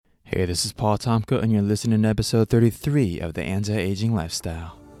Hey, this is Paul Tomka, and you're listening to episode 33 of the Anti-Aging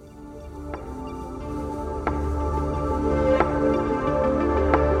Lifestyle.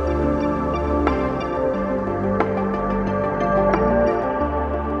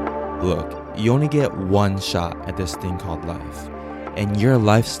 Look, you only get one shot at this thing called life, and your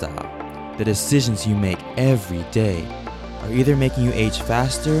lifestyle, the decisions you make every day, are either making you age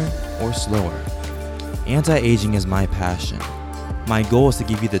faster or slower. Anti-aging is my passion. My goal is to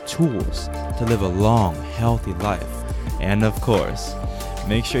give you the tools to live a long, healthy life. And of course,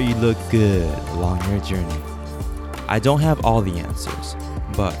 make sure you look good along your journey. I don't have all the answers,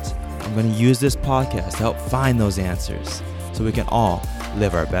 but I'm going to use this podcast to help find those answers so we can all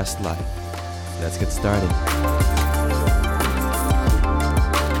live our best life. Let's get started.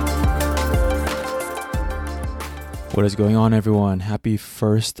 What is going on, everyone? Happy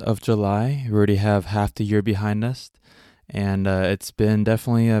 1st of July. We already have half the year behind us. And it's been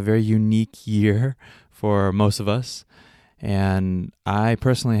definitely a very unique year for most of us. And I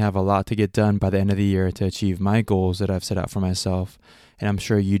personally have a lot to get done by the end of the year to achieve my goals that I've set out for myself. And I'm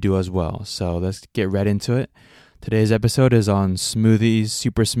sure you do as well. So let's get right into it. Today's episode is on smoothies,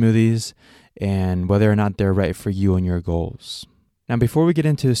 super smoothies, and whether or not they're right for you and your goals. Now, before we get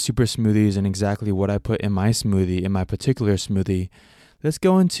into super smoothies and exactly what I put in my smoothie, in my particular smoothie, let's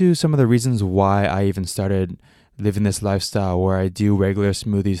go into some of the reasons why I even started living this lifestyle where I do regular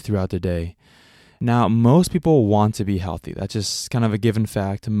smoothies throughout the day. Now, most people want to be healthy. That's just kind of a given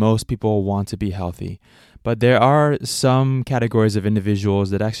fact. Most people want to be healthy. But there are some categories of individuals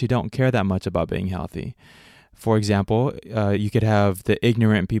that actually don't care that much about being healthy. For example, you could have the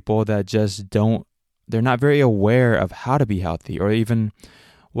ignorant people that just they're not very aware of how to be healthy or even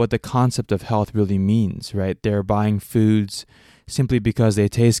what the concept of health really means, right? They're buying foods simply because they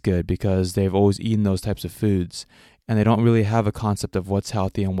taste good, because they've always eaten those types of foods, and they don't really have a concept of what's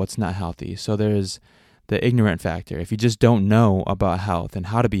healthy and what's not healthy. So there's the ignorant factor. If you just don't know about health and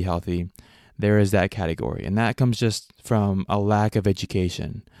how to be healthy, there is that category, and that comes just from a lack of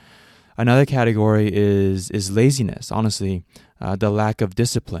education. Another category is laziness, honestly, the lack of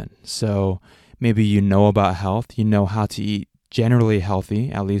discipline. So maybe you know about health, you know how to eat generally healthy,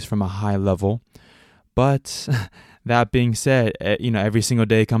 at least from a high level, but that being said, every single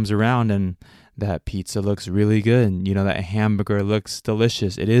day comes around and that pizza looks really good. And, that hamburger looks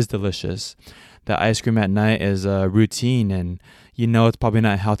delicious. It is delicious. The ice cream at night is a routine, and it's probably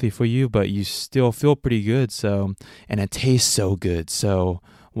not healthy for you, but you still feel pretty good. So, and it tastes so good. So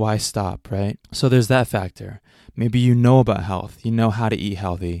why stop, right? So there's that factor. Maybe you know about health. You know how to eat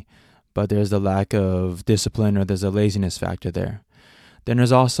healthy, but there's the lack of discipline or there's a laziness factor there. Then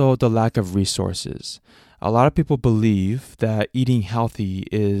there's also the lack of resources. A lot of people believe that eating healthy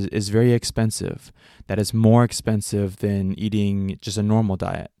is very expensive, that it's more expensive than eating just a normal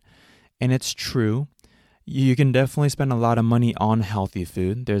diet. And it's true. You can definitely spend a lot of money on healthy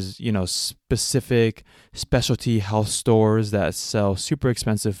food. There's, specific specialty health stores that sell super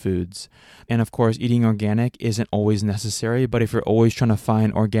expensive foods. And of course, eating organic isn't always necessary, but if you're always trying to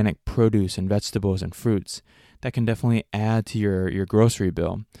find organic produce and vegetables and fruits, that can definitely add to your grocery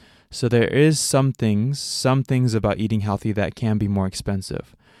bill. So there is some things about eating healthy that can be more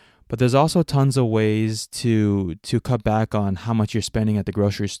expensive. But there's also tons of ways to cut back on how much you're spending at the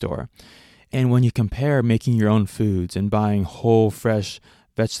grocery store. And when you compare making your own foods and buying whole, fresh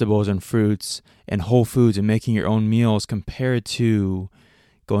vegetables and fruits and whole foods and making your own meals compared to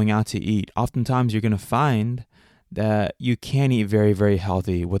going out to eat, oftentimes you're going to find that you can eat very, very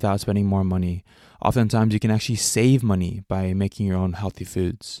healthy without spending more money. Oftentimes you can actually save money by making your own healthy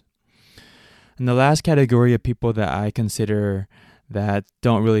foods. And the last category of people that I consider that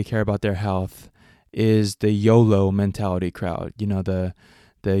don't really care about their health is the YOLO mentality crowd.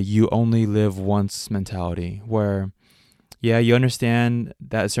 The you only live once mentality, where, you understand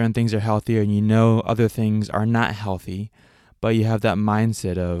that certain things are healthier and other things are not healthy, but you have that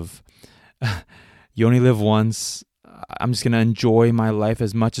mindset of you only live once. I'm just going to enjoy my life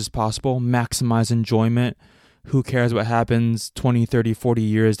as much as possible, maximize enjoyment. Who cares what happens 20, 30, 40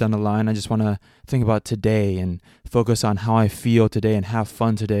 years down the line? I just want to think about today and focus on how I feel today and have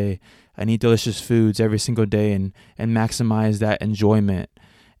fun today and eat delicious foods every single day and maximize that enjoyment.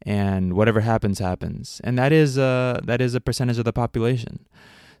 And whatever happens, happens. And that is a percentage of the population.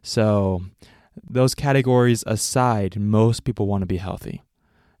 So those categories aside, most people want to be healthy.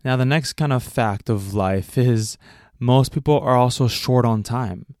 Now, the next kind of fact of life is most people are also short on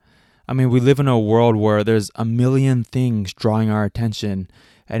time. I mean, we live in a world where there's a million things drawing our attention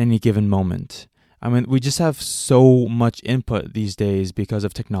at any given moment. I mean, we just have so much input these days because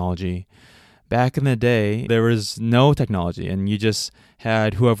of technology. Back in the day, there was no technology, and you just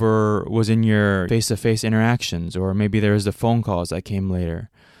had whoever was in your face-to-face interactions, or maybe there was the phone calls that came later.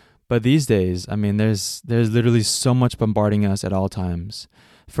 But these days, I mean, there's literally so much bombarding us at all times.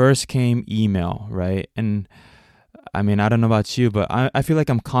 First came email, right? And I mean, I don't know about you, but I feel like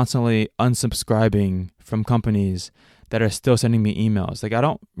I'm constantly unsubscribing from companies that are still sending me emails. Like, I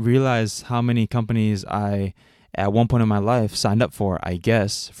don't realize how many companies I, at one point in my life, signed up for, I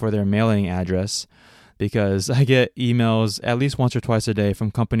guess, for their mailing address, because I get emails at least once or twice a day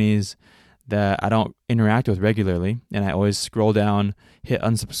from companies that I don't interact with regularly, and I always scroll down, hit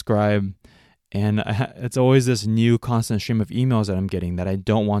unsubscribe, and it's always this new constant stream of emails that I'm getting that I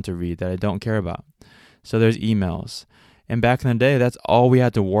don't want to read, that I don't care about. So there's emails. And back in the day, that's all we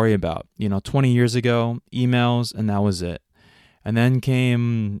had to worry about. 20 years ago, emails, and that was it. And then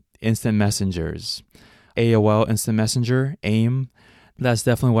came instant messengers. AOL Instant Messenger, AIM. That's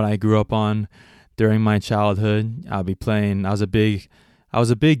definitely what I grew up on during my childhood. I was a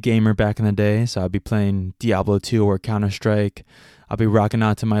big gamer back in the day, so I'd be playing Diablo 2 or Counter-Strike. I'll be rocking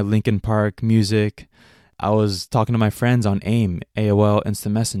out to my Linkin Park music. I was talking to my friends on AIM, AOL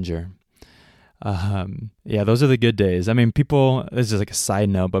Instant Messenger. Yeah, those are the good days. I mean, this is like a side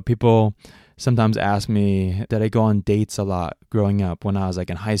note, but people sometimes ask me, did I go on dates a lot growing up when I was like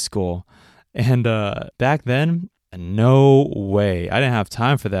in high school? And back then, no way. I didn't have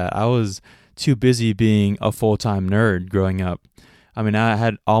time for that. I was too busy being a full-time nerd growing up. I mean, I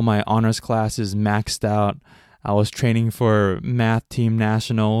had all my honors classes maxed out. I was training for math team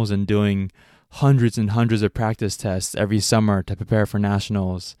nationals and doing hundreds and hundreds of practice tests every summer to prepare for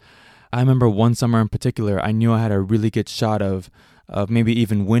nationals. I remember one summer in particular, I knew I had a really good shot of maybe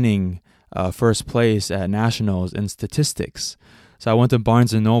even winning first place at nationals in statistics. So I went to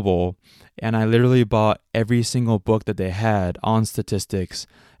Barnes & Noble, and I literally bought every single book that they had on statistics,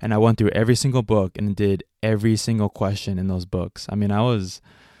 and I went through every single book and did every single question in those books. I mean, I was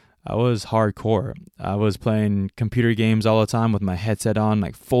hardcore. I was playing computer games all the time with my headset on,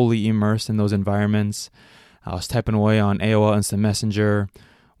 like fully immersed in those environments. I was typing away on AOL Instant Messenger,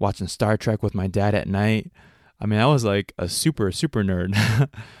 watching Star Trek with my dad at night. I mean, I was like a super, super nerd.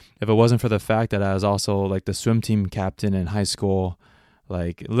 If it wasn't for the fact that I was also like the swim team captain in high school,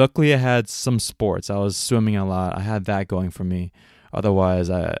 like luckily I had some sports. I was swimming a lot. I had that going for me.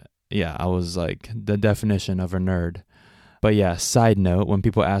 Otherwise, I was like the definition of a nerd. But yeah, side note, when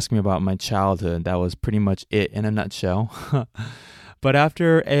people ask me about my childhood, that was pretty much it in a nutshell. But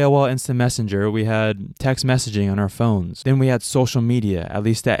after AOL Instant Messenger, we had text messaging on our phones. Then we had social media, at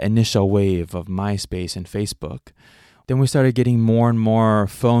least that initial wave of MySpace and Facebook. Then we started getting more and more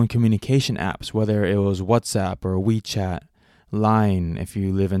phone communication apps, whether it was WhatsApp or WeChat, Line if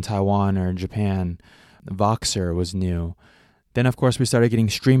you live in Taiwan or Japan. Voxer was new. Then, of course, we started getting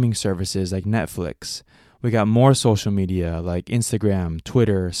streaming services like Netflix. We got more social media like Instagram,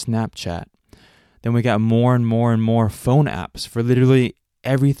 Twitter, Snapchat. Then we got more and more and more phone apps for literally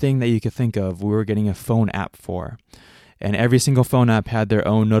everything that you could think of. We were getting a phone app for. And every single phone app had their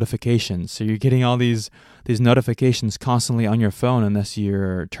own notifications. So you're getting all these notifications constantly on your phone unless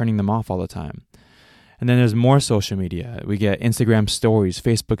you're turning them off all the time. And then there's more social media. We get Instagram stories,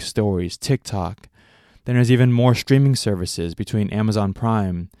 Facebook stories, TikTok. Then there's even more streaming services between Amazon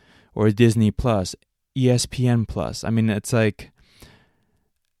Prime or Disney Plus, ESPN Plus. I mean, it's like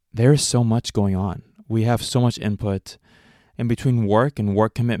there's so much going on. We have so much input. In between work and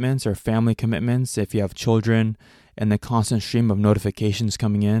work commitments or family commitments, if you have children and the constant stream of notifications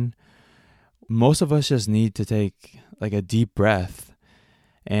coming in, most of us just need to take like a deep breath,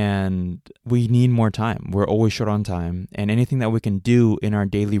 and we need more time. We're always short on time, and anything that we can do in our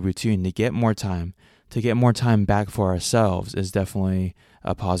daily routine to get more time back for ourselves is definitely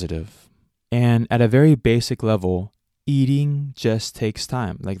a positive. And at a very basic level, eating just takes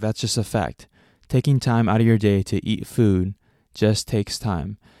time. Like, that's just a fact. Taking time out of your day to eat food just takes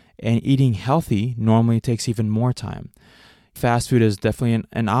time. And eating healthy normally takes even more time. Fast food is definitely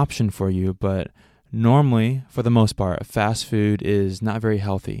an option for you, but normally, for the most part, fast food is not very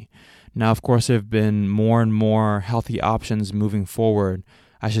healthy. Now, of course, there have been more and more healthy options moving forward.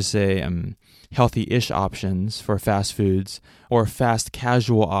 I should say healthy-ish options for fast foods, or fast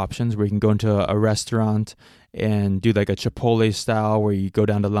casual options where you can go into a restaurant and do like a Chipotle style where you go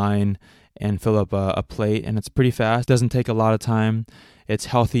down the line and fill up a plate, and it's pretty fast. Doesn't take a lot of time. It's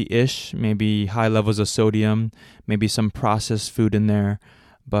healthy-ish, maybe high levels of sodium, maybe some processed food in there,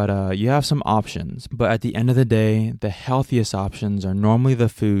 but you have some options. But at the end of the day, the healthiest options are normally the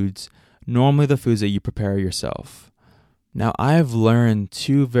foods that you prepare yourself. Now, I have learned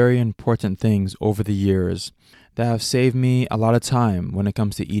two very important things over the years that have saved me a lot of time when it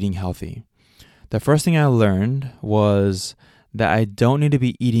comes to eating healthy. The first thing I learned was that I don't need to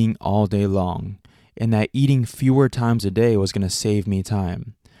be eating all day long, and that eating fewer times a day was going to save me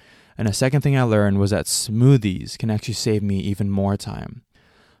time. And the second thing I learned was that smoothies can actually save me even more time.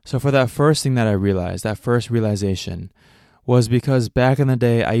 So for that first thing that I realized, that first realization, was because back in the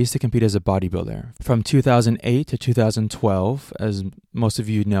day, I used to compete as a bodybuilder. From 2008 to 2012, as most of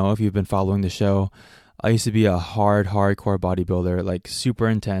you know if you've been following the show, I used to be a hardcore bodybuilder, like super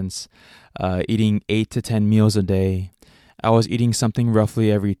intense, eating 8 to 10 meals a day. I was eating something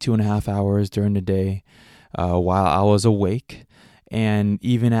roughly every 2.5 hours during the day while I was awake. And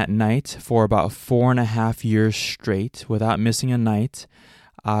even at night, for about 4.5 years straight, without missing a night,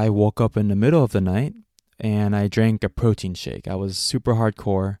 I woke up in the middle of the night and I drank a protein shake. I was super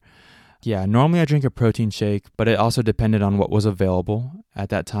hardcore. Yeah, normally I drink a protein shake, but it also depended on what was available at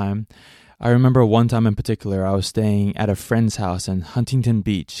that time. I remember one time in particular, I was staying at a friend's house in Huntington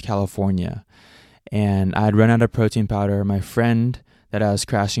Beach, California, and I had run out of protein powder. My friend that I was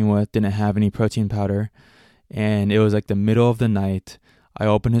crashing with didn't have any protein powder, and it was like the middle of the night. I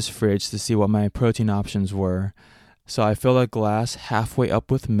opened his fridge to see what my protein options were. So I filled a glass halfway up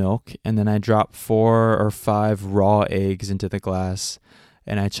with milk, and then I dropped 4 or 5 raw eggs into the glass,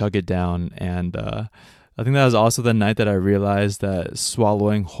 and I chug it down. And I think that was also the night that I realized that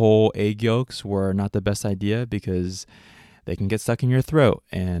swallowing whole egg yolks were not the best idea because they can get stuck in your throat,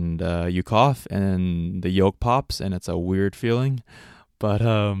 and you cough, and the yolk pops, and it's a weird feeling. But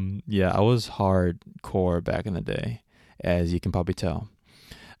yeah, I was hardcore back in the day, as you can probably tell.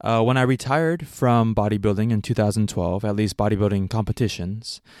 When I retired from bodybuilding in 2012, at least bodybuilding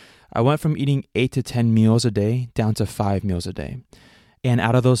competitions, I went from eating 8 to 10 meals a day down to 5 meals a day. And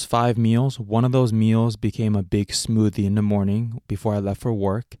out of those 5 meals, one of those meals became a big smoothie in the morning before I left for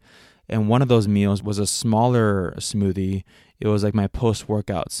work. And one of those meals was a smaller smoothie. It was like my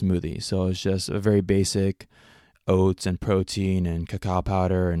post-workout smoothie. So it was just a very basic oats and protein and cacao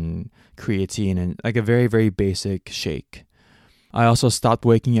powder and creatine and like a very, very basic shake. I also stopped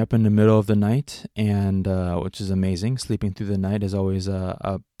waking up in the middle of the night, and which is amazing. Sleeping through the night is always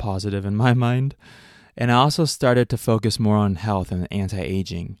a positive in my mind. And I also started to focus more on health and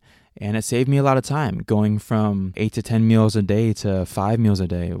anti-aging. And it saved me a lot of time. Going from 8 to 10 meals a day to 5 meals a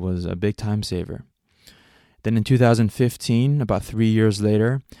day was a big time saver. Then in 2015, about 3 years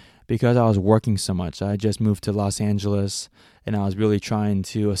later, because I was working so much, I just moved to Los Angeles, and I was really trying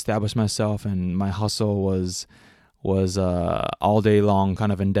to establish myself, and my hustle was all day long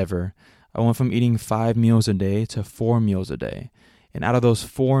kind of endeavor. I went from eating 5 meals a day to 4 meals a day. And out of those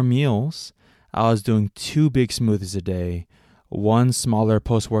 4 meals, I was doing 2 big smoothies a day, 1 smaller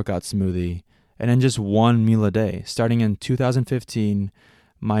post-workout smoothie, and then just 1 meal a day. Starting in 2015,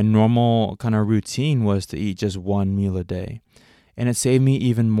 my normal kind of routine was to eat just 1 meal a day. And it saved me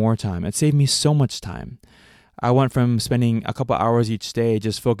even more time. It saved me so much time. I went from spending a couple hours each day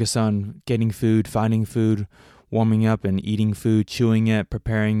just focused on getting food, finding food, warming up and eating food, chewing it,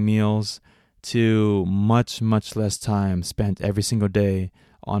 preparing meals, to much, much less time spent every single day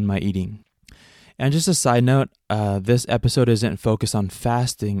on my eating. And just a side note, this episode isn't focused on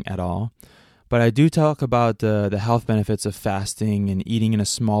fasting at all, but I do talk about the health benefits of fasting and eating in a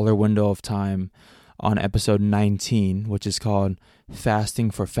smaller window of time on episode 19, which is called Fasting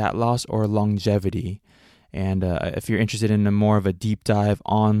for Fat Loss or Longevity. And if you're interested in more of a deep dive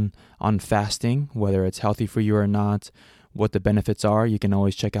on fasting, whether it's healthy for you or not, what the benefits are, you can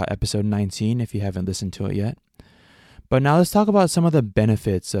always check out episode 19 if you haven't listened to it yet. But now let's talk about some of the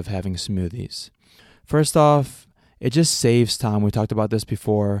benefits of having smoothies. First off, it just saves time. We talked about this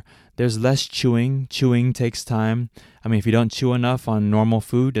before. There's less chewing. Chewing takes time. I mean, if you don't chew enough on normal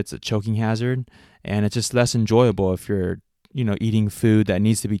food, it's a choking hazard. And it's just less enjoyable if you're eating food that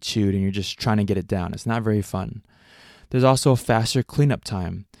needs to be chewed and you're just trying to get it down. It's not very fun. There's also a faster cleanup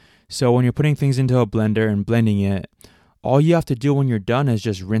time. So when you're putting things into a blender and blending it, all you have to do when you're done is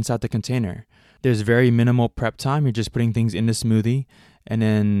just rinse out the container. There's very minimal prep time. You're just putting things in the smoothie. And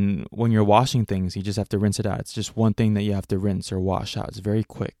then when you're washing things, you just have to rinse it out. It's just one thing that you have to rinse or wash out. It's very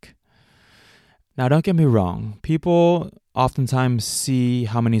quick. Now, don't get me wrong. People oftentimes see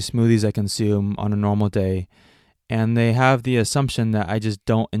how many smoothies I consume on a normal day, and they have the assumption that I just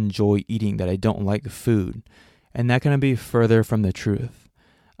don't enjoy eating, that I don't like food. And that can be further from the truth.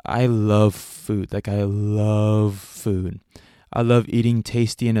 I love food. I love food. I love eating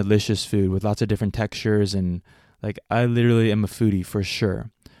tasty and delicious food with lots of different textures, and I literally am a foodie for sure.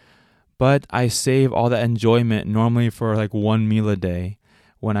 But I save all that enjoyment normally for 1 meal a day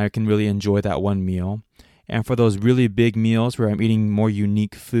when I can really enjoy that one meal. And for those really big meals where I'm eating more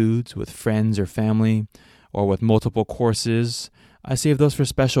unique foods with friends or family, or with multiple courses, I save those for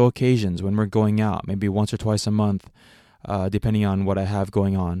special occasions when we're going out, maybe once or twice a month, depending on what I have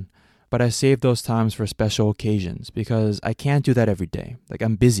going on. But I save those times for special occasions because I can't do that every day. Like,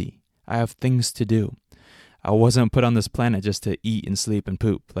 I'm busy. I have things to do. I wasn't put on this planet just to eat and sleep and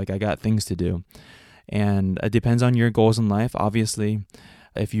poop. Like, I got things to do. And it depends on your goals in life. Obviously,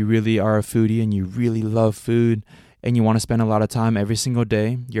 if you really are a foodie and you really love food and you want to spend a lot of time every single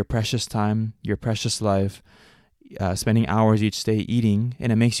day, your precious time, your precious life, spending hours each day eating,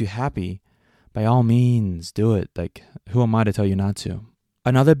 and it makes you happy, by all means, do it. Like, who am I to tell you not to?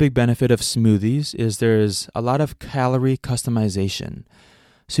 Another big benefit of smoothies is there's a lot of calorie customization.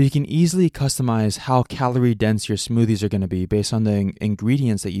 So you can easily customize how calorie dense your smoothies are going to be based on the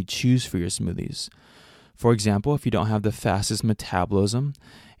ingredients that you choose for your smoothies. For example, if you don't have the fastest metabolism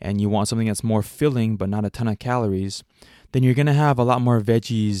and you want something that's more filling but not a ton of calories, then you're going to have a lot more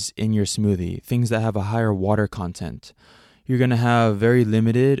veggies in your smoothie, things that have a higher water content. You're going to have very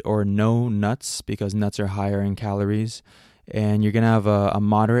limited or no nuts because nuts are higher in calories. And you're going to have a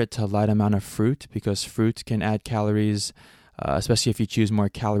moderate to light amount of fruit because fruit can add calories, especially if you choose more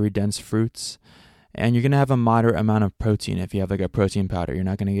calorie-dense fruits. And you're going to have a moderate amount of protein if you have like a protein powder. You're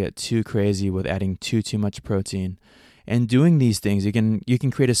not going to get too crazy with adding too much protein. And doing these things, you can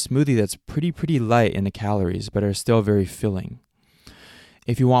create a smoothie that's pretty light in the calories, but are still very filling.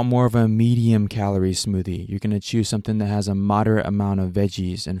 If you want more of a medium calorie smoothie, you're going to choose something that has a moderate amount of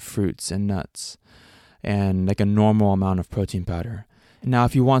veggies and fruits and nuts, and like a normal amount of protein powder. Now,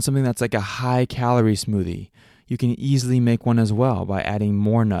 if you want something that's like a high calorie smoothie, you can easily make one as well by adding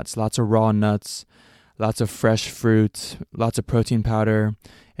more nuts, lots of raw nuts, lots of fresh fruit, lots of protein powder,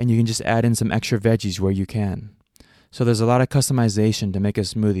 and you can just add in some extra veggies where you can. So there's a lot of customization to make a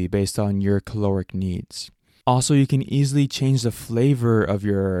smoothie based on your caloric needs. Also, you can easily change the flavor of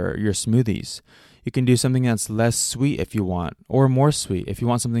your smoothies. You can do something that's less sweet if you want, or more sweet. If you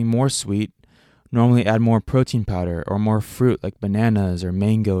want something more sweet, normally add more protein powder or more fruit like bananas or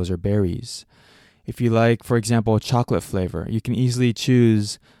mangoes or berries. If you like, for example, a chocolate flavor, you can easily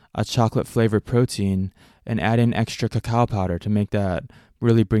choose a chocolate flavored protein and add in extra cacao powder to make that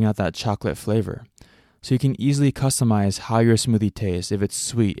really bring out that chocolate flavor. So you can easily customize how your smoothie tastes, if it's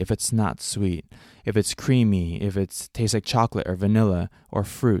sweet, if it's not sweet, if it's creamy, if it tastes like chocolate or vanilla or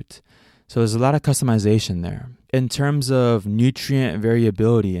fruit. So there's a lot of customization there. In terms of nutrient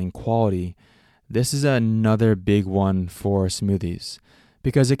variability and quality, this is another big one for smoothies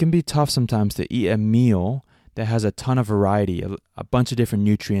because it can be tough sometimes to eat a meal that has a ton of variety, a bunch of different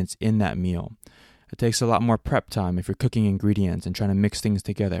nutrients in that meal. It takes a lot more prep time if you're cooking ingredients and trying to mix things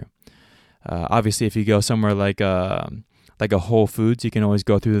together. Obviously, if you go somewhere like a Whole Foods, you can always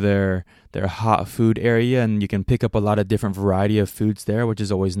go through their hot food area and you can pick up a lot of different variety of foods there, which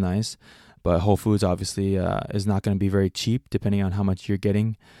is always nice. But Whole Foods obviously is not going to be very cheap depending on how much you're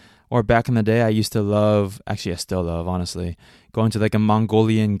getting. Or back in the day, I used to love, actually I still love, honestly, going to like a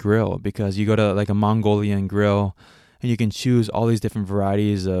Mongolian grill because you go to like a Mongolian grill and you can choose all these different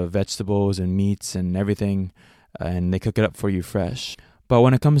varieties of vegetables and meats and everything, and they cook it up for you fresh. But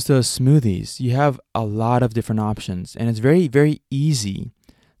when it comes to smoothies, you have a lot of different options, and it's very, very easy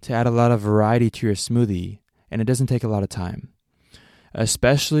to add a lot of variety to your smoothie, and it doesn't take a lot of time,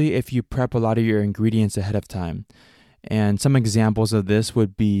 especially if you prep a lot of your ingredients ahead of time. And some examples of this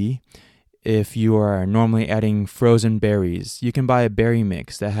would be if you are normally adding frozen berries, you can buy a berry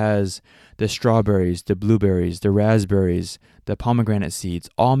mix that has the strawberries, the blueberries, the raspberries, the pomegranate seeds,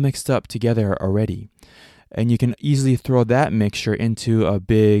 all mixed up together already. And you can easily throw that mixture into a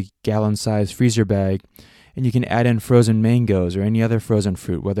big gallon-sized freezer bag, and you can add in frozen mangoes or any other frozen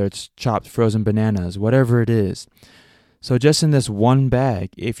fruit, whether it's chopped frozen bananas, whatever it is. So just in this one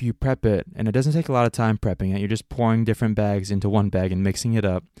bag, if you prep it, and it doesn't take a lot of time prepping it, you're just pouring different bags into one bag and mixing it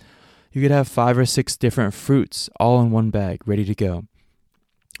up, you could have 5 or 6 different fruits all in one bag, ready to go.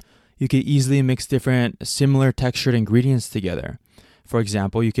 You could easily mix different similar textured ingredients together. For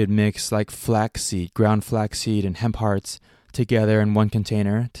example, you could mix like flaxseed, ground flaxseed, and hemp hearts together in one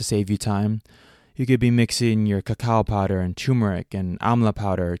container to save you time. You could be mixing your cacao powder and turmeric and amla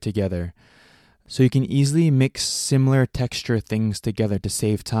powder together. So you can easily mix similar texture things together to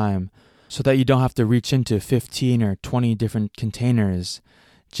save time so that you don't have to reach into 15 or 20 different containers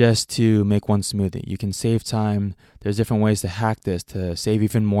just to make one smoothie. You can save time. There's different ways to hack this to save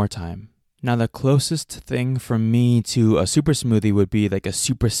even more time. Now, the closest thing for me to a super smoothie would be like a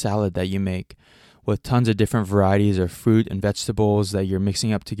super salad that you make with tons of different varieties of fruit and vegetables that you're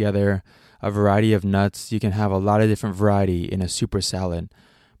mixing up together, a variety of nuts. You can have a lot of different variety in a super salad.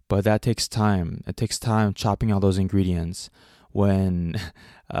 But that takes time. It takes time chopping all those ingredients, when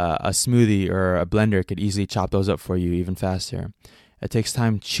a smoothie or a blender could easily chop those up for you even faster. It takes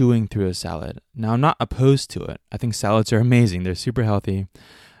time chewing through a salad. Now, I'm not opposed to it. I think salads are amazing. They're super healthy.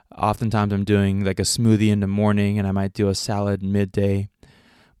 Oftentimes, I'm doing like a smoothie in the morning, and I might do a salad midday.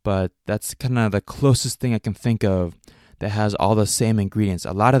 But that's kind of the closest thing I can think of that has all the same ingredients,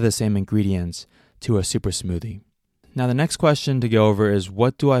 a lot of the same ingredients to a super smoothie. Now, the next question to go over is,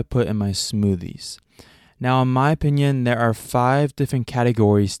 what do I put in my smoothies? Now, in my opinion, there are 5 different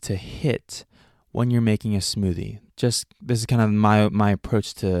categories to hit when you're making a smoothie. This is kind of my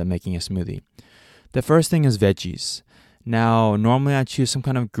approach to making a smoothie. The first thing is veggies. Now, normally I choose some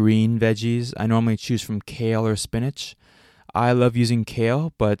kind of green veggies. I normally choose from kale or spinach. I love using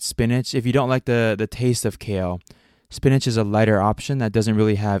kale, but spinach, if you don't like the taste of kale, spinach is a lighter option that doesn't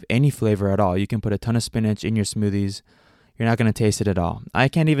really have any flavor at all. You can put a ton of spinach in your smoothies. You're not going to taste it at all. I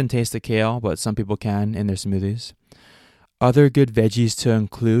can't even taste the kale, but some people can in their smoothies. Other good veggies to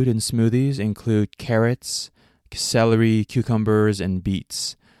include in smoothies include carrots, celery, cucumbers, and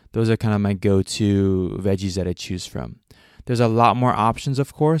beets. Those are kind of my go-to veggies that I choose from. There's a lot more options,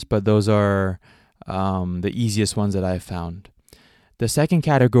 of course, but those are the easiest ones that I've found. The second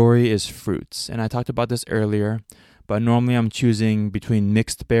category is fruits, and I talked about this earlier, but normally I'm choosing between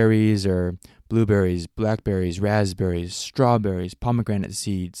mixed berries or blueberries, blackberries, raspberries, strawberries, pomegranate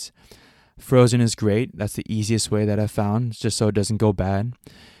seeds. Frozen is great. That's the easiest way that I've found, just so it doesn't go bad.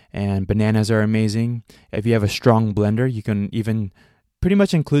 And bananas are amazing. If you have a strong blender, you can even pretty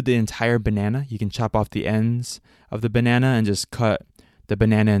much include the entire banana. You can chop off the ends of the banana and just cut the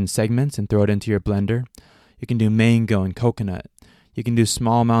banana in segments and throw it into your blender. You can do mango and coconut. You can do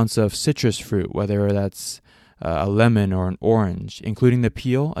small amounts of citrus fruit, whether that's a lemon or an orange, including the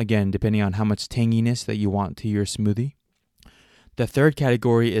peel, again, depending on how much tanginess that you want to your smoothie. The third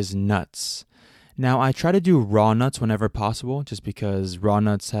category is nuts. Now, I try to do raw nuts whenever possible, just because raw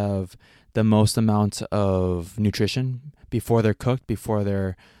nuts have the most amount of nutrition before they're cooked,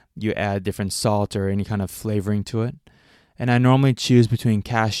 you add different salt or any kind of flavoring to it. And I normally choose between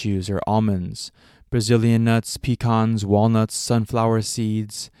cashews or almonds, Brazilian nuts, pecans, walnuts, sunflower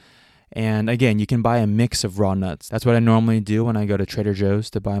seeds. And again, you can buy a mix of raw nuts. That's what I normally do when I go to Trader Joe's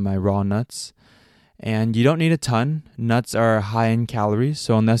to buy my raw nuts. And you don't need a ton. Nuts are high in calories,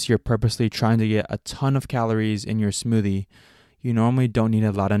 so unless you're purposely trying to get a ton of calories in your smoothie, you normally don't need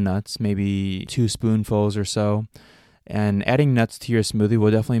a lot of nuts, maybe 2 spoonfuls or so. And adding nuts to your smoothie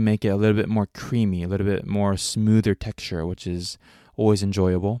will definitely make it a little bit more creamy, a little bit more smoother texture, which is always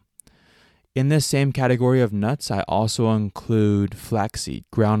enjoyable. In this same category of nuts, I also include flaxseed,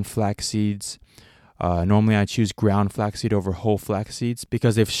 ground flax seeds. Normally I choose ground flaxseed over whole flax seeds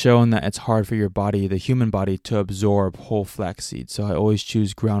because they've shown that it's hard for your body, the human body, to absorb whole flax seeds. So I always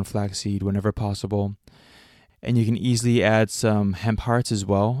choose ground flaxseed whenever possible. And you can easily add some hemp hearts as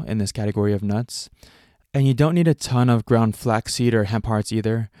well in this category of nuts. And you don't need a ton of ground flaxseed or hemp hearts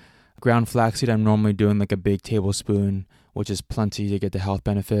either. Ground flaxseed, I'm normally doing like a big tablespoon, which is plenty to get the health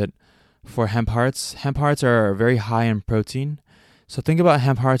benefit. For hemp hearts are very high in protein. So think about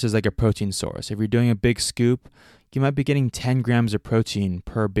hemp hearts as like a protein source. If you're doing a big scoop, you might be getting 10 grams of protein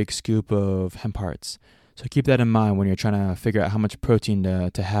per big scoop of hemp hearts. So keep that in mind when you're trying to figure out how much protein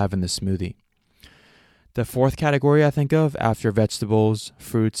to have in the smoothie. The fourth category I think of after vegetables,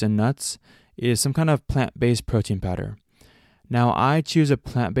 fruits, and nuts is some kind of plant-based protein powder. Now, I choose a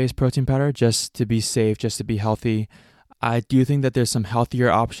plant-based protein powder just to be safe, just to be healthy. I do think that there's some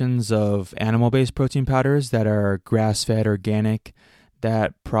healthier options of animal-based protein powders that are grass-fed, organic,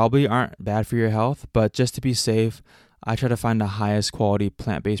 that probably aren't bad for your health, but just to be safe, I try to find the highest quality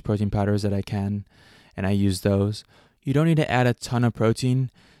plant-based protein powders that I can, and I use those. You don't need to add a ton of protein.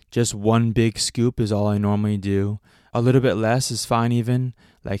 Just 1 big scoop is all I normally do. A little bit less is fine even,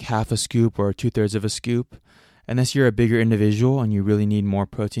 like half a scoop or 2/3 of a scoop. Unless you're a bigger individual and you really need more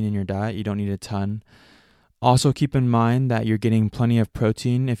protein in your diet, you don't need a ton. Also keep in mind that you're getting plenty of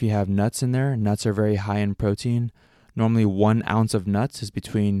protein if you have nuts in there. Nuts are very high in protein. Normally 1 ounce of nuts is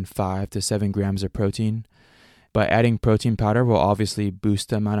between 5 to 7 grams of protein. But adding protein powder will obviously boost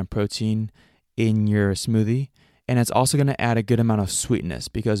the amount of protein in your smoothie. And it's also going to add a good amount of sweetness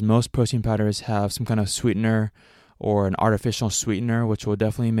because most protein powders have some kind of sweetener or an artificial sweetener, which will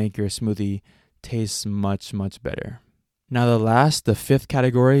definitely make your smoothie taste much, much better. Now the 5th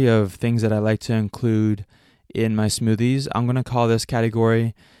category of things that I like to include in my smoothies, I'm going to call this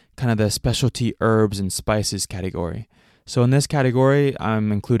category kind of the specialty herbs and spices category. So in this category,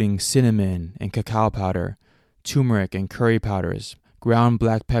 I'm including cinnamon and cacao powder, turmeric and curry powders, ground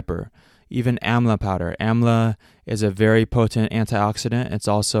black pepper, even amla powder. Amla is a very potent antioxidant. It's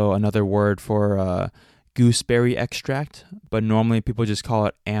also another word for gooseberry extract, but normally people just call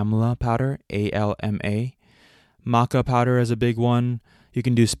it amla powder, ALMA. Maca powder is a big one. You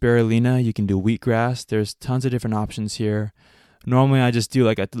can do spirulina, you can do wheatgrass. There's tons of different options here. Normally I just do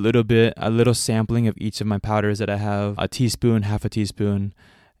like a little sampling of each of my powders that I have, a teaspoon, half a teaspoon.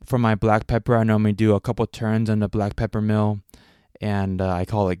 For my black pepper, I normally do a couple turns on the black pepper mill, and I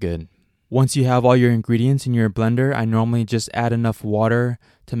call it good. Once you have all your ingredients in your blender, I normally just add enough water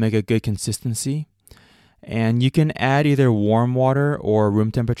to make a good consistency. And you can add either warm water or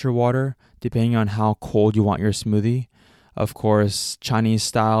room temperature water, depending on how cold you want your smoothie. Of course, Chinese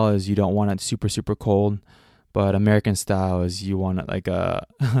style is you don't want it super, super cold, but American style is you want it like a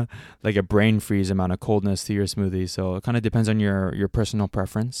like a brain freeze amount of coldness to your smoothie. So it kind of depends on your personal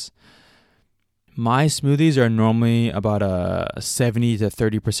preference. My smoothies are normally about a 70 to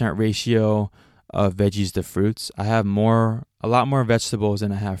 30% ratio of veggies to fruits. I have a lot more vegetables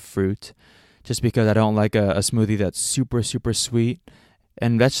than I have fruit, just because I don't like a smoothie that's super, super sweet.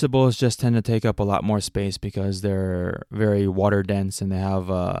 And vegetables just tend to take up a lot more space because they're very water dense and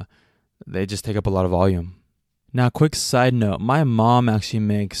they just take up a lot of volume. Now, quick side note, my mom actually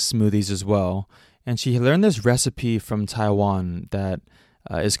makes smoothies as well, and she learned this recipe from Taiwan that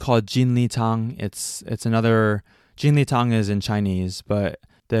is called Jinli Tang. It's another, Jinli Tang is in Chinese, but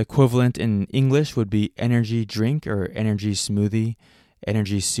the equivalent in English would be energy drink or energy smoothie,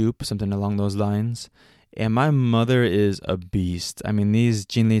 energy soup, something along those lines. And my mother is a beast. I mean, these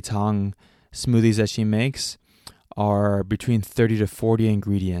Jinli Tang smoothies that she makes are between 30 to 40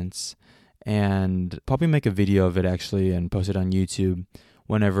 ingredients. And probably make a video of it actually and post it on YouTube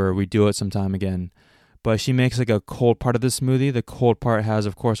whenever we do it sometime again. But she makes like a cold part of the smoothie. The cold part has,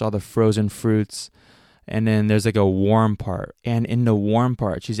 of course, all the frozen fruits. And then there's like a warm part. And in the warm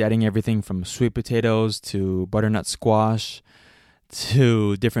part, she's adding everything from sweet potatoes to butternut squash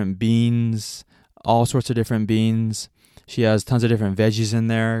to different beans, all sorts of different beans. She has tons of different veggies in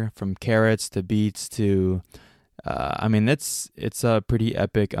there, from carrots to beets to, it's a pretty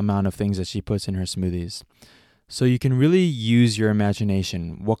epic amount of things that she puts in her smoothies. So you can really use your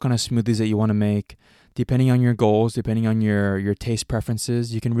imagination. What kind of smoothies that you want to make, depending on your goals, depending on your taste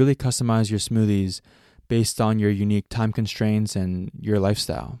preferences, you can really customize your smoothies based on your unique time constraints and your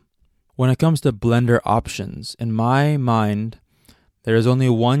lifestyle. When it comes to blender options, in my mind, there is only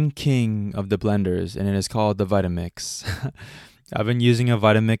one king of the blenders, and it is called the Vitamix. I've been using a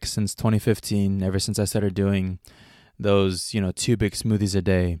Vitamix since 2015, ever since I started doing those, 2 big smoothies a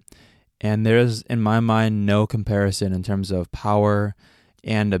day. And there is, in my mind, no comparison in terms of power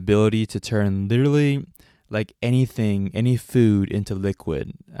and ability to turn literally like anything, any food into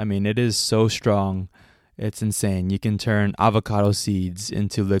liquid. I mean, it is so strong. It's insane. You can turn avocado seeds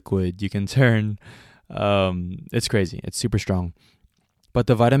into liquid. You can turn, it's crazy. It's super strong. But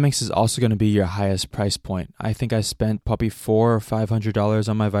the Vitamix is also going to be your highest price point. I think I spent probably $400 or $500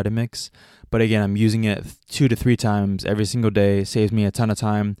 on my Vitamix. But again, I'm using it 2 to 3 times every single day. It saves me a ton of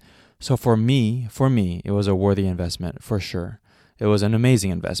time. So for me, it was a worthy investment for sure. It was an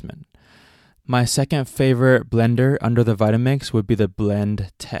amazing investment. My second favorite blender under the Vitamix would be the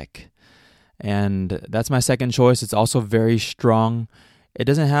Blendtec. And that's my second choice. It's also very strong. It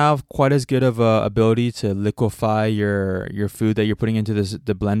doesn't have quite as good of a ability to liquefy your food that you're putting into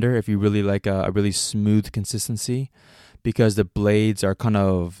the blender if you really like a really smooth consistency, because the blades are kind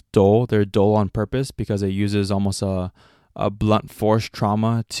of dull. They're dull on purpose because it uses almost a blunt force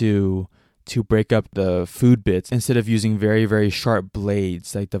trauma to break up the food bits instead of using very, very sharp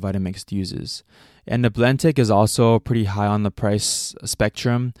blades like the Vitamix uses. And the Blendtec is also pretty high on the price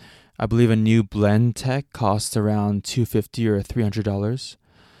spectrum. I believe a new Blendtec costs around $250 or $300.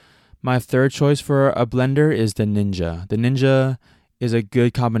 My third choice for a blender is the Ninja. The Ninja is a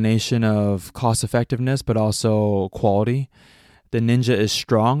good combination of cost effectiveness but also quality. The Ninja is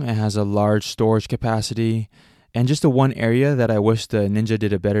strong and has a large storage capacity. And just the one area that I wish the Ninja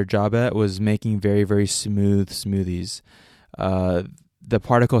did a better job at was making very, very smooth smoothies. The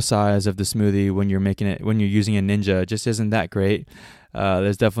particle size of the smoothie when you're using a Ninja just isn't that great.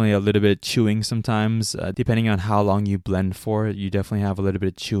 There's definitely a little bit of chewing sometimes. Depending on how long you blend for, you definitely have a little bit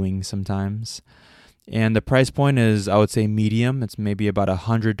of chewing sometimes. And the price point is, I would say, medium. It's maybe about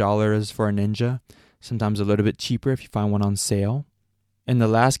 $100 for a Ninja. Sometimes a little bit cheaper if you find one on sale. And the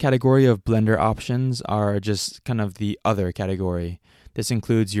last category of blender options are just kind of the other category. This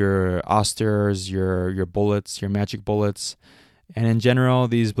includes your Osters, your bullets, your magic bullets. And in general,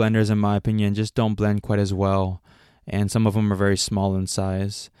 these blenders, in my opinion, just don't blend quite as well. And some of them are very small in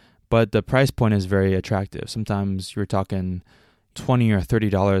size. But the price point is very attractive. Sometimes you're talking $20 or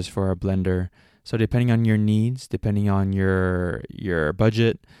 $30 for a blender. So depending on your needs, depending on your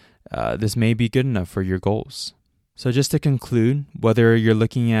budget, this may be good enough for your goals. So just to conclude, whether you're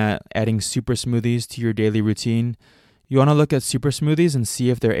looking at adding super smoothies to your daily routine, you want to look at super smoothies and see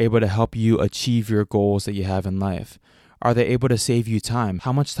if they're able to help you achieve your goals that you have in life. Are they able to save you time?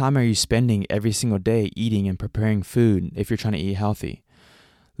 How much time are you spending every single day eating and preparing food if you're trying to eat healthy?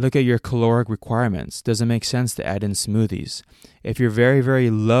 Look at your caloric requirements. Does it make sense to add in smoothies? If you're very,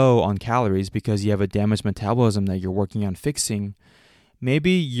 very low on calories because you have a damaged metabolism that you're working on fixing,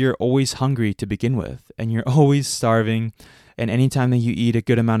 maybe you're always hungry to begin with and you're always starving, and anytime that you eat a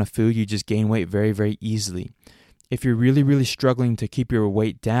good amount of food, you just gain weight very, very easily. If you're really, really struggling to keep your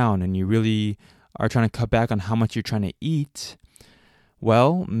weight down and you really are trying to cut back on how much you're trying to eat,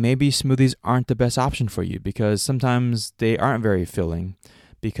 well, maybe smoothies aren't the best option for you because sometimes they aren't very filling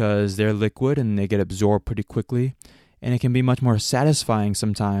because they're liquid and they get absorbed pretty quickly. And it can be much more satisfying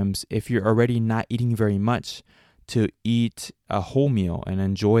sometimes if you're already not eating very much to eat a whole meal and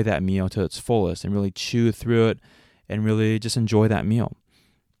enjoy that meal to its fullest and really chew through it and really just enjoy that meal.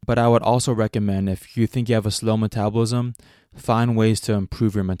 But I would also recommend, if you think you have a slow metabolism, find ways to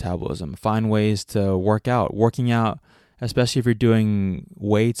improve your metabolism. Find ways to work out. Working out, especially if you're doing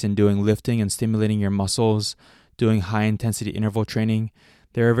weights and doing lifting and stimulating your muscles, doing high intensity interval training,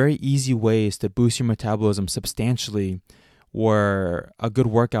 there are very easy ways to boost your metabolism substantially, where a good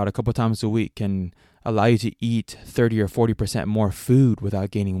workout a couple times a week can allow you to eat 30 or 40% more food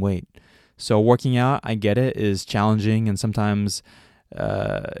without gaining weight. So working out, I get it, is challenging, and sometimes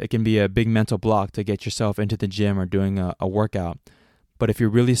it can be a big mental block to get yourself into the gym or doing a workout. But if you're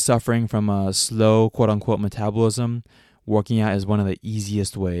really suffering from a slow, quote-unquote, metabolism, working out is one of the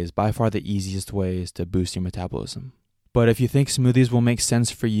easiest ways, by far the easiest ways to boost your metabolism. But if you think smoothies will make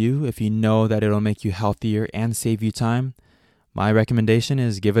sense for you, if you know that it'll make you healthier and save you time, my recommendation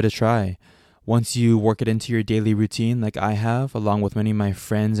is give it a try. Once you work it into your daily routine like I have, along with many of my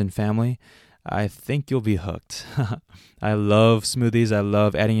friends and family, I think you'll be hooked. I love smoothies. I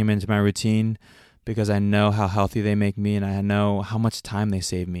love adding them into my routine because I know how healthy they make me and I know how much time they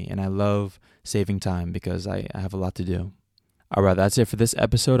save me. And I love saving time because I have a lot to do. All right, that's it for this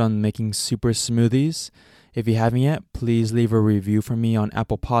episode on making super smoothies. If you haven't yet, please leave a review for me on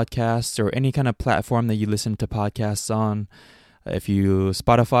Apple Podcasts or any kind of platform that you listen to podcasts on.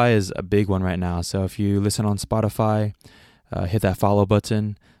 Spotify is a big one right now. So if you listen on Spotify, hit that follow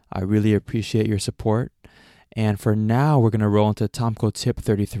button. I really appreciate your support. And for now, we're going to roll into Tomko Tip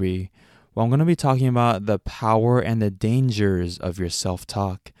 33. Well, I'm going to be talking about the power and the dangers of your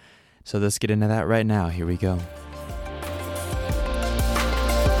self-talk. So let's get into that right now. Here we go.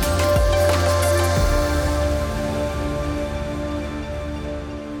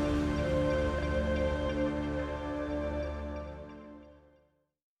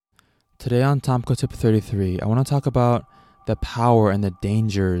 Today on Tomko Tip 33, I want to talk about the power and the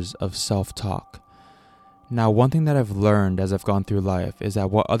dangers of self-talk. Now, one thing that I've learned as I've gone through life is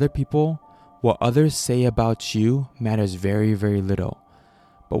that what others say about you matters very, very little.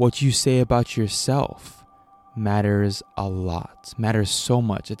 But what you say about yourself matters a lot, matters so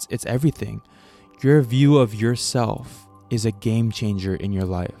much. It's everything. Your view of yourself is a game changer in your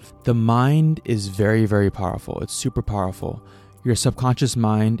life. The mind is very, very powerful. It's super powerful. Your subconscious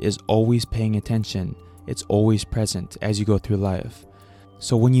mind is always paying attention. It's always present as you go through life.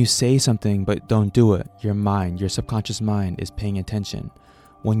 So when you say something but don't do it, your subconscious mind is paying attention.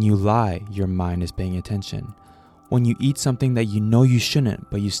 When you lie, your mind is paying attention. When you eat something that you know you shouldn't,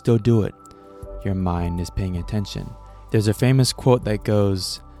 but you still do it, your mind is paying attention. There's a famous quote that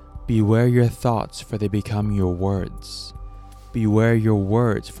goes, "Beware your thoughts, for they become your words. Beware your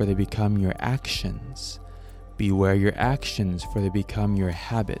words, for they become your actions. Beware your actions, for they become your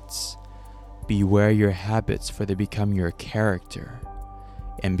habits. Beware your habits, for they become your character.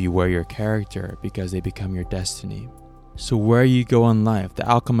 And beware your character, because they become your destiny." So where you go in life, the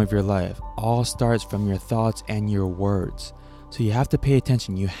outcome of your life, all starts from your thoughts and your words. So you have to pay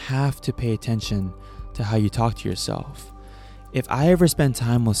attention. You have to pay attention to how you talk to yourself. If I ever spend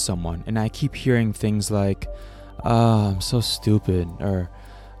time with someone and I keep hearing things like, "Oh, I'm so stupid," or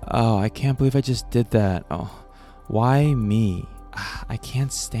 "Oh, I can't believe I just did that. Oh, why me? I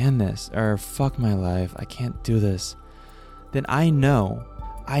can't stand this," or "Fuck my life, I can't do this," then I know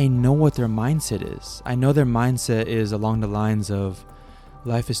what their mindset is. I know their mindset is along the lines of,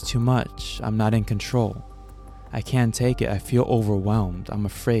 life is too much, I'm not in control, I can't take it, I feel overwhelmed, I'm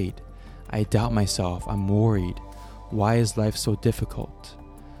afraid, I doubt myself, I'm worried, why is life so difficult?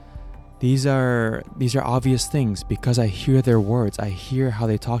 These are obvious things because I hear their words, I hear how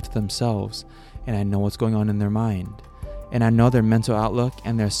they talk to themselves, and I know what's going on in their mind. And I know their mental outlook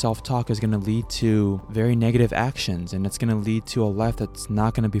and their self-talk is going to lead to very negative actions, and it's going to lead to a life that's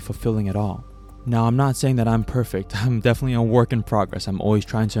not going to be fulfilling at all. Now, I'm not saying that I'm perfect. I'm definitely a work in progress. I'm always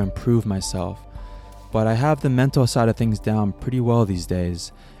trying to improve myself. But I have the mental side of things down pretty well these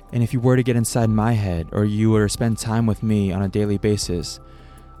days. And if you were to get inside my head, or you were to spend time with me on a daily basis,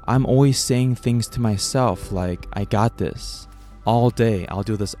 I'm always saying things to myself like, I got this. All day. I'll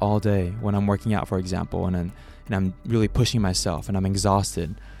do this all day when I'm working out, for example, and I'm really pushing myself and I'm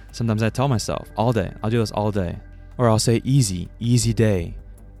exhausted. Sometimes I tell myself, all day. I'll do this all day. Or I'll say, easy day.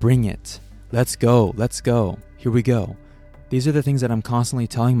 Bring it. Let's go. Here we go. These are the things that I'm constantly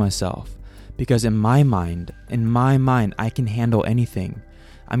telling myself. Because in my mind, I can handle anything.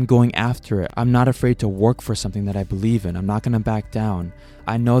 I'm going after it. I'm not afraid to work for something that I believe in. I'm not going to back down.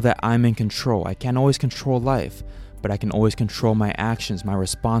 I know that I'm in control. I can't always control life, but I can always control my actions, my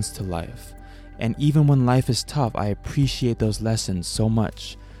response to life. And even when life is tough, I appreciate those lessons so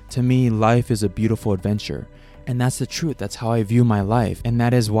much. To me, life is a beautiful adventure. And that's the truth. That's how I view my life. And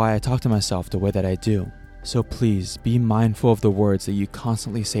that is why I talk to myself the way that I do. So please be mindful of the words that you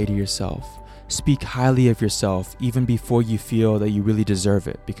constantly say to yourself. Speak highly of yourself even before you feel that you really deserve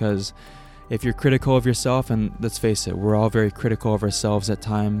it. Because if you're critical of yourself, and let's face it, we're all very critical of ourselves at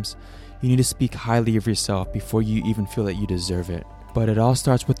times, you need to speak highly of yourself before you even feel that you deserve it. But it all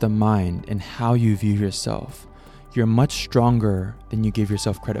starts with the mind and how you view yourself. You're much stronger than you give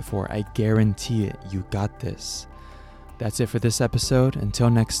yourself credit for. I guarantee it. You got this. That's it for this episode. Until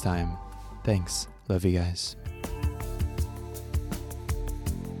next time. Thanks. Love you guys.